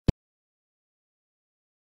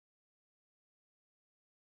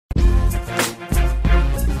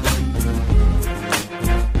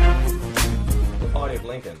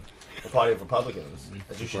Party of Republicans.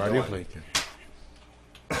 That you should Party of join. Lincoln.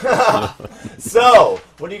 So,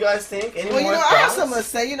 what do you guys think? Any Well, more I have thoughts? something to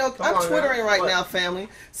say. I'm on, Twittering man. right What? now, family.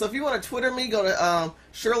 So if you want to Twitter me, go to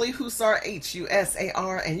Shirley Hussar,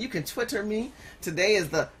 Husar, and you can Twitter me. Today is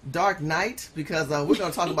the Dark Knight because we're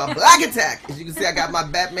going to talk about Black Attack. As you can see, I got my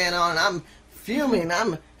Batman on, and I'm fuming.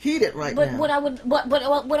 I'm heated right But now. what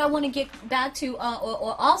I want to get back to,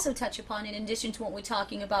 or also touch upon, in addition to what we're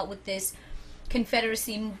talking about with this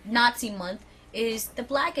Confederacy Nazi Month, is the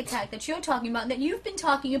Black Attack that you're talking about, that you've been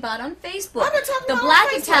talking about on Facebook. I've been talking the about Black on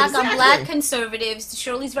Facebook, Attack exactly. on Black conservatives.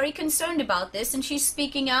 Shirley's very concerned about this, and she's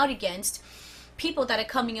speaking out against people that are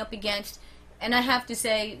coming up against. And I have to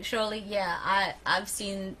say, Shirley, yeah, I've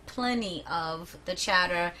seen plenty of the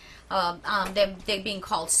chatter. They're being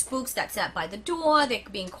called spooks that sat by the door. They're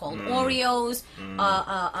being called Oreos.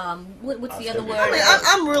 What's the other word? I mean,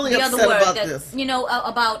 I'm really the upset other word about that, this.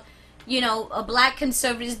 About black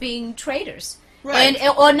conservatives being traitors, Right.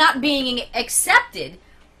 and or not being accepted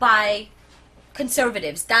by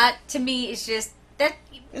conservatives. That to me is just that.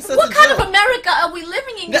 It's such What a kind joke. of America are we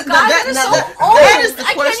living in, you That- guys? that- That is now so that- old. that is the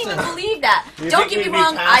I question. can't even believe that. You Don't think get me we'd be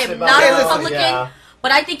wrong. I am passive not about a it? Republican, Yeah.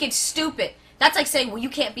 but I think it's stupid. That's like saying, well, you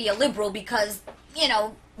can't be a liberal because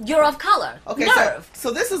you're of color. Okay, Nerve. so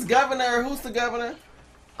this is Governor. Who's the governor?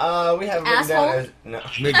 We have it written down as no.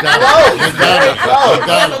 McDonnell.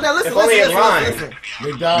 McDonnell. Now listen, If only listen, it rhymed. listen.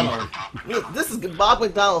 McDonnell. This is Bob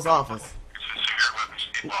McDonnell's office.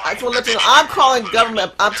 I just want to let you know, I'm calling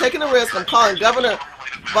government. I'm taking a risk. I'm calling Governor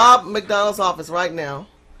Bob McDonnell's office right now,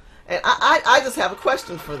 and I just have a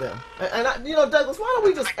question for them. And Douglas, why don't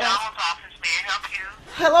we just ask? Office, may I help you?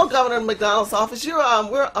 Hello, Governor McDonnell's office.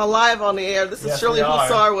 We're live on the air. This is Yes, Shirley we are.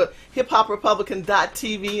 Hussar with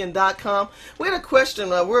HipHopRepublican.tv and .com. We had a question.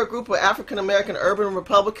 We're a group of African American urban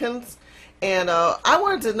Republicans, and I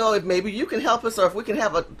wanted to know if maybe you can help us, or if we can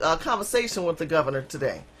have a conversation with the governor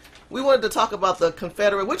today. We wanted to talk about the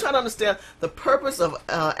Confederate. We're trying to understand the purpose of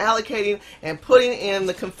allocating and putting in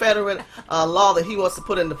the Confederate law that he wants to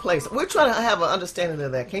put into place. We're trying to have an understanding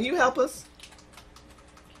of that. Can you help us?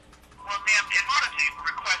 Well, ma'am, in order to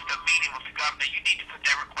request a meeting with the governor, you need to put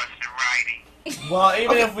that request in writing. Well,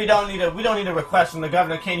 even if we don't need a request from the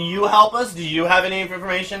governor, can you help us? Do you have any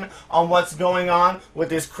information on what's going on with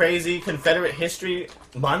this crazy Confederate History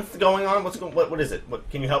Month going on? What is it?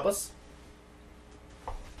 Can you help us?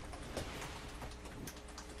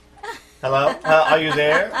 Hello? Are you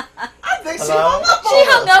there? I think she Hello? hung up She on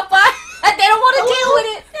hung us. up on. They don't want to deal with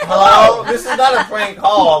it. Hello? This is not a prank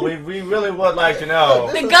call. We really would like to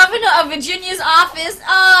know. The governor of Virginia's office.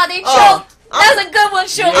 They Oh, choked. That's a good one,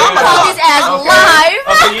 Shirley. Yeah. I'm calling his ass Okay. live.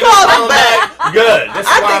 Okay, you Call call her her back. back. Good. This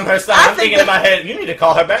is I why think- I'm her son. I I'm think thinking in my head, you need to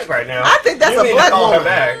call her back right now. I think that's you a need black to call woman. her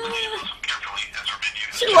back. Carefully as our menu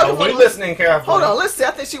She is working We're for the, listening carefully. hold on, let's see.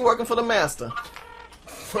 I think she's working for the master.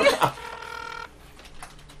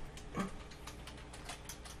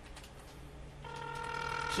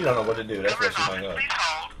 She don't know what to do. That's why governor's she hung office. up. Please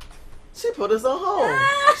hold. She put us on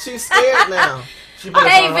hold. She's scared now. She put us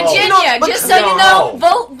Hey, on hold. Virginia, but- just so you No, know,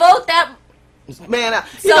 no. vote that Man,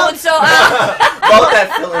 so and so out. Vote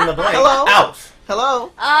that fill in the blank. Hello? Out.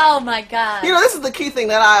 hello? Oh my God. This is the key thing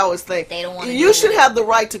that I always think. They don't wanna You do should it. have the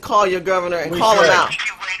right to call your governor and We call him should. out. Keep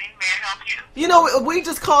you waiting. May I help you? We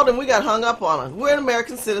just called him. We got hung up on him. We're an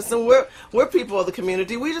American citizen. We're people of the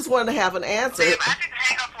community. We just wanted to have an answer. Ma'am, I didn't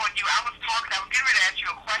hang up on you. I was talking. I was getting ready to ask you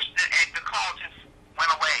a question, and the call just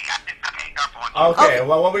went away. I didn't hang up on you. Okay, Okay.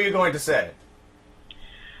 well, what were you going to say?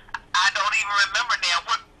 I don't even remember now.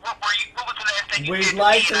 What were you? What was the last thing you We'd said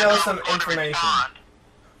like me, to and I know I was some going to information. respond.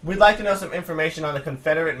 We'd like to know some information on the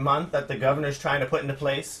Confederate month that the governor's trying to put into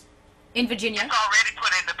place. In Virginia. It's already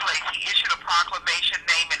put into place. He issued a proclamation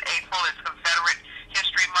naming April as Confederate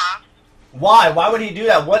History Month. Why? Why would he do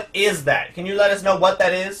that? What is that? Can you let us know what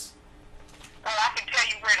that is? Well, I can tell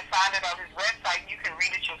you where to find it on his website, and you can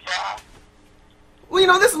read it yourself.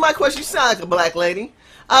 Well, this is my question. You sound like a black lady.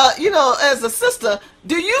 As a sister,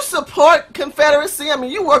 do you support Confederacy? I mean,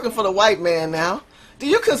 you're working for the white man now. Do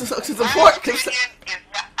you support?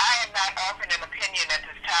 I am not offering an opinion at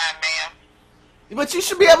this time, ma'am. But you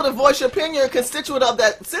should be able to voice your opinion. You're a constituent of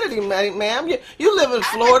that city, ma'am. You live in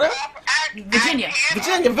Florida. Virginia.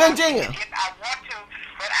 Virginia. If I want to,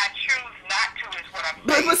 but I choose not to is what I'm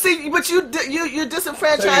saying. But see, you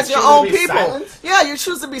disenfranchise So you your choose own to be people. silent? Yeah, you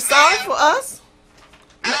choose to be silent for us.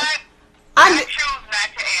 I I choose not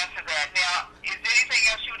to answer that. Now, there anything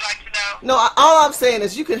else you would like to know? No, all I'm saying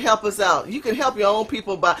is you can help us out. You can help your own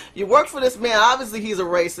people by, you work for this man, obviously he's a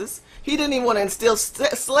racist. He didn't even want to instill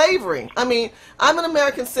slavery. I mean, I'm an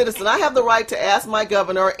American citizen. I have the right to ask my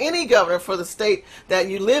governor or any governor for the state that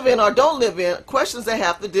you live in or don't live in questions that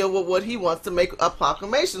have to deal with what he wants to make a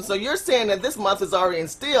proclamation. So you're saying that this month is already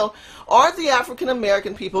instilled. Are the African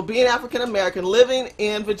American people, being African American, living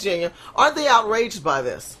in Virginia, are they outraged by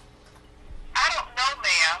this? I don't know,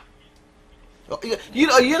 ma'am.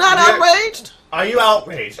 You're not outraged? Are you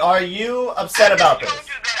outraged? Are you upset about I this? just told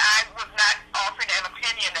you that I was not offering an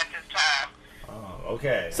opinion at this time. Oh,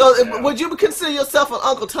 okay. So Yeah. would you consider yourself an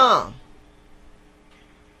Uncle Tom?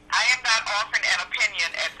 I am not offering an opinion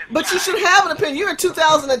at this time. But you should have an opinion. You're in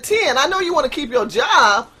 2010. I know you want to keep your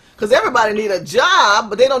job because everybody need a job,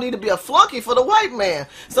 but they don't need to be a flunky for the white man.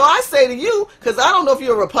 So I say to you, because I don't know if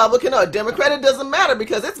you're a Republican or a Democrat, it doesn't matter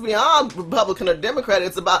because it's beyond Republican or Democrat.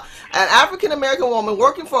 It's about an African-American woman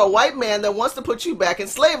working for a white man that wants to put you back in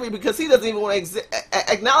slavery because he doesn't even want to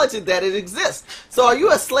acknowledge it, that it exists. So are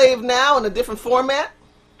you a slave now in a different format?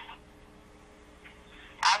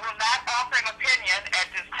 I will not offer an opinion at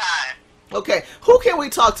this time. Okay. Who can we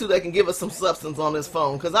talk to that can give us some substance on this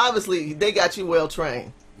phone? Because obviously they got you well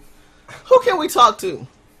trained. Who can we talk to?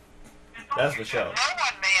 That's the show. No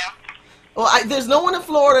one, ma'am. Well, there's no one in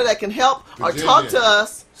Florida that can help or Virginia. talk to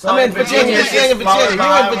us. So I mean, in Virginia. just You're in followed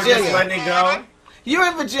by, Virginia. we're just letting it go? You're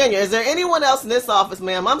in Virginia. Is there anyone else in this office,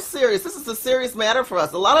 ma'am? I'm serious. This is a serious matter for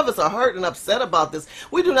us. A lot of us are hurt and upset about this.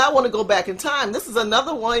 We do not want to go back in time. This is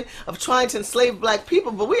another way of trying to enslave black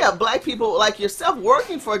people, but we have black people like yourself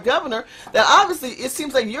working for a governor that obviously it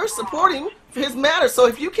seems like you're supporting his matter. So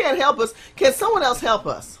if you can't help us, can someone else help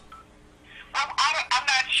us? I'm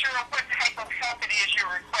not sure what type of help it is you're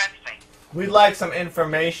requesting. We'd like some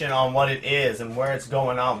information on what it is and where it's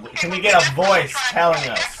going on. Can we get a voice telling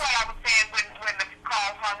That's us? what I was saying when the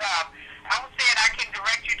call hung up. I was saying I can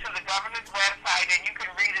direct you to the governor's website and you can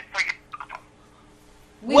read it for yourself.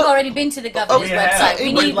 We've What- already been to the governor's We have. website.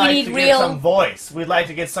 We We'd need like we to need get some real. voice. We'd like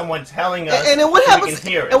to get someone telling us And then what so happens? we can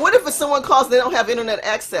hear it. And what if someone calls and they don't have internet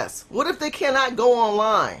access? What if they cannot go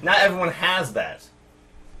online? Not everyone has that.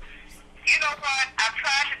 You know what? I'm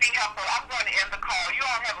trying to be helpful. I'm going to end the call. You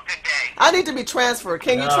all have a good day. I need to be transferred.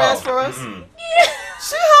 Can you No. transfer us? Mm-mm.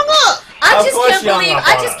 She hung up. I Of just course can't you hung believe. up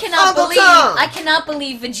I on just us. cannot Uncle believe. Tom. I cannot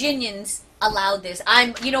believe Virginians allowed this.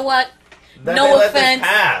 You know what? That No they let this offense.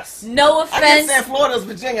 pass. No I just offense, said Florida's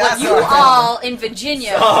Virginia. but I you saw it. all in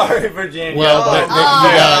Virginia. Sorry, Virginia. Well, Oh, you Fair.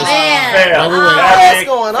 guys, man. Fair. Wait, wait, wait. That's What's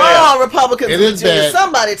going fair. on, Republicans? It in is Virginia? bad.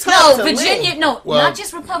 Somebody talk No, to Virginia. me. No, Well- not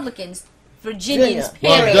just Republicans. Virginians. Virginia.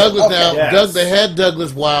 well, Period. Douglas Okay. now, Yes. they had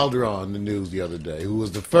Douglas Wilder on the news the other day, who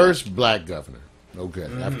was the first black governor,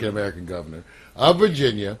 African American governor of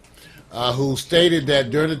Virginia, who stated that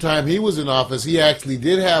during the time he was in office, he actually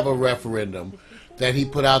did have a referendum that he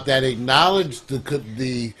put out that acknowledged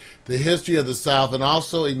the history of the South and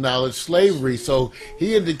also acknowledged slavery. So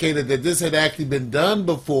he indicated that this had actually been done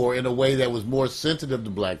before in a way that was more sensitive to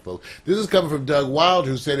black folks. This is coming from Doug Wilder,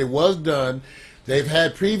 who said it was done. They've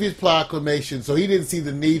had previous proclamations, so he didn't see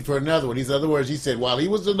the need for another one. In other words, he said while he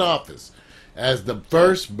was in office as the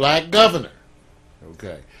first black governor,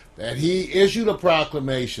 that he issued a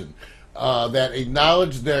proclamation that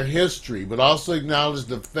acknowledged their history, but also acknowledged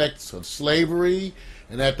the effects of slavery.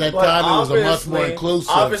 And at that But time, it was a much more obviously- inclusive.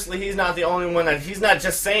 Obviously, he's not the only one that he's not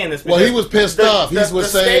just saying this. Well, he because was pissed the, off. He the, was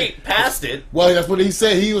the saying- state passed it. Well, that's what he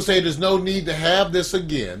said. He was saying there's no need to have this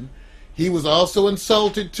again. He was also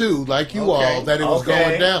insulted, too, like you Okay. all, that it was Okay.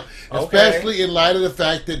 going down. Okay. Especially in light of the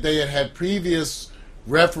fact that they had had previous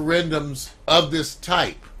referendums of this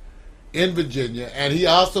type in Virginia. And he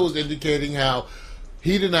also was indicating how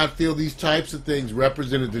he did not feel these types of things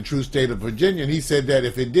represented the true state of Virginia. And he said that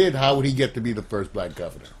if it did, how would he get to be the first black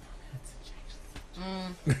governor?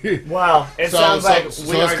 Well, it So- sounds so- like so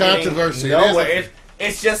we it's are getting controversy. It nowhere. is.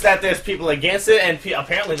 It's just that there's people against it, and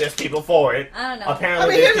apparently there's people for it. I don't know. Apparently I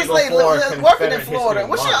mean, there's here's this people lady for working in Confederate Florida. History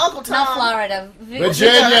What's your Month. Uncle Tom? Not Florida.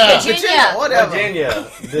 Virginia. Virginia, whatever. Virginia,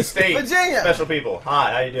 the state. Virginia. Special people.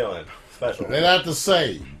 Hi, how you doing? Special. They're not the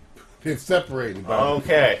same. They're separated. By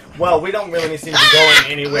Okay. Well, we don't really seem to be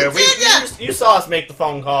going anywhere. Virginia! You saw us make the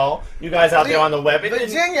phone call. You guys out there on the web. It didn't-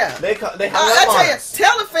 Virginia. They hung I up on tell you, us.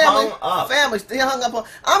 tell the family, Hung up. they hung up on.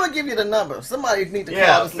 I'm gonna give you the number. Somebody need to Yeah,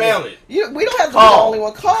 call this lady. family. We don't have to be Call. the only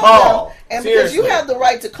one. Call Call. them, and because you Seriously. have the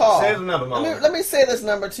right to call. Say the number, Mama. Let me say this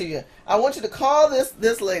number to you. I want you to call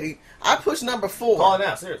this lady. I push number 4. Call it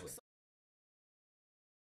now, seriously.